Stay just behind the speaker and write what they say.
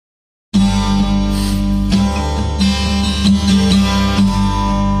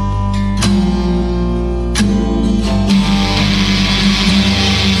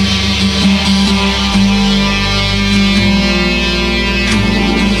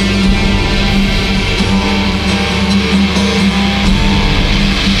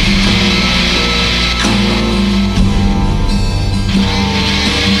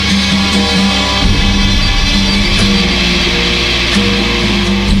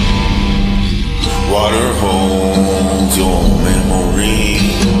water holds your memory,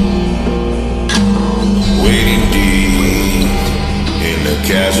 waiting deep in the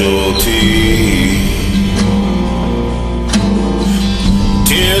casualty.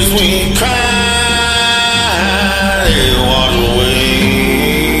 Tears we cry, they wash away.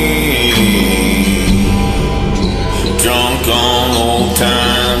 Drunk on old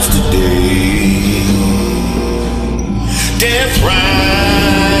times today. Death rhymes,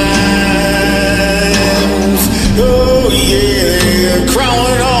 oh yeah, they're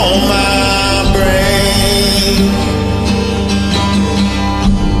crawling on my brain.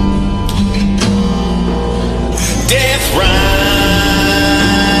 Death rhymes,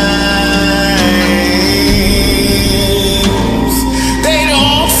 they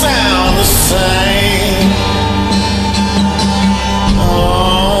don't sound the same.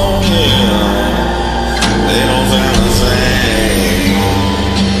 Oh yeah, they don't sound the same.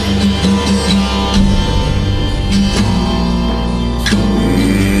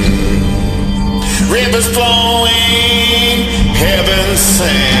 Rivers flowing, heaven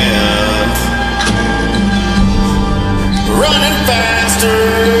sent, running faster,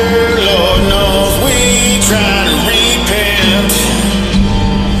 Lord knows we try to repent.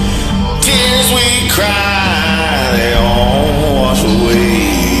 Tears we cry, they all wash away.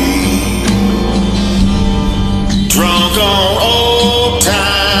 Drunk on old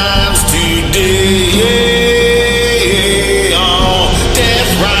times today. Oh,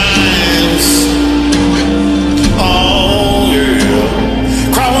 death rhymes, oh yeah,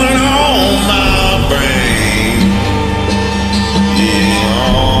 crawling on my brain. Yeah,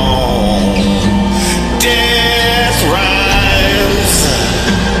 oh, death rhymes,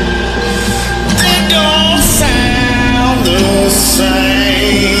 they don't sound the same.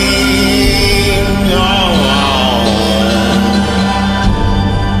 Oh,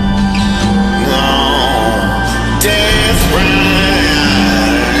 no, death rhymes,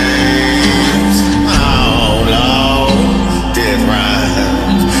 oh Lord, death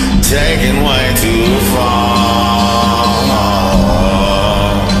rhymes, taken way too far.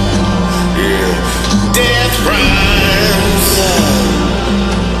 Yeah, death rhymes,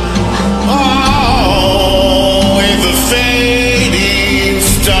 oh, with a fading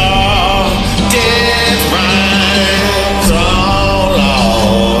star. Death rhymes, oh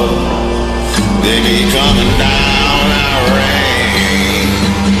Lord, they be coming down.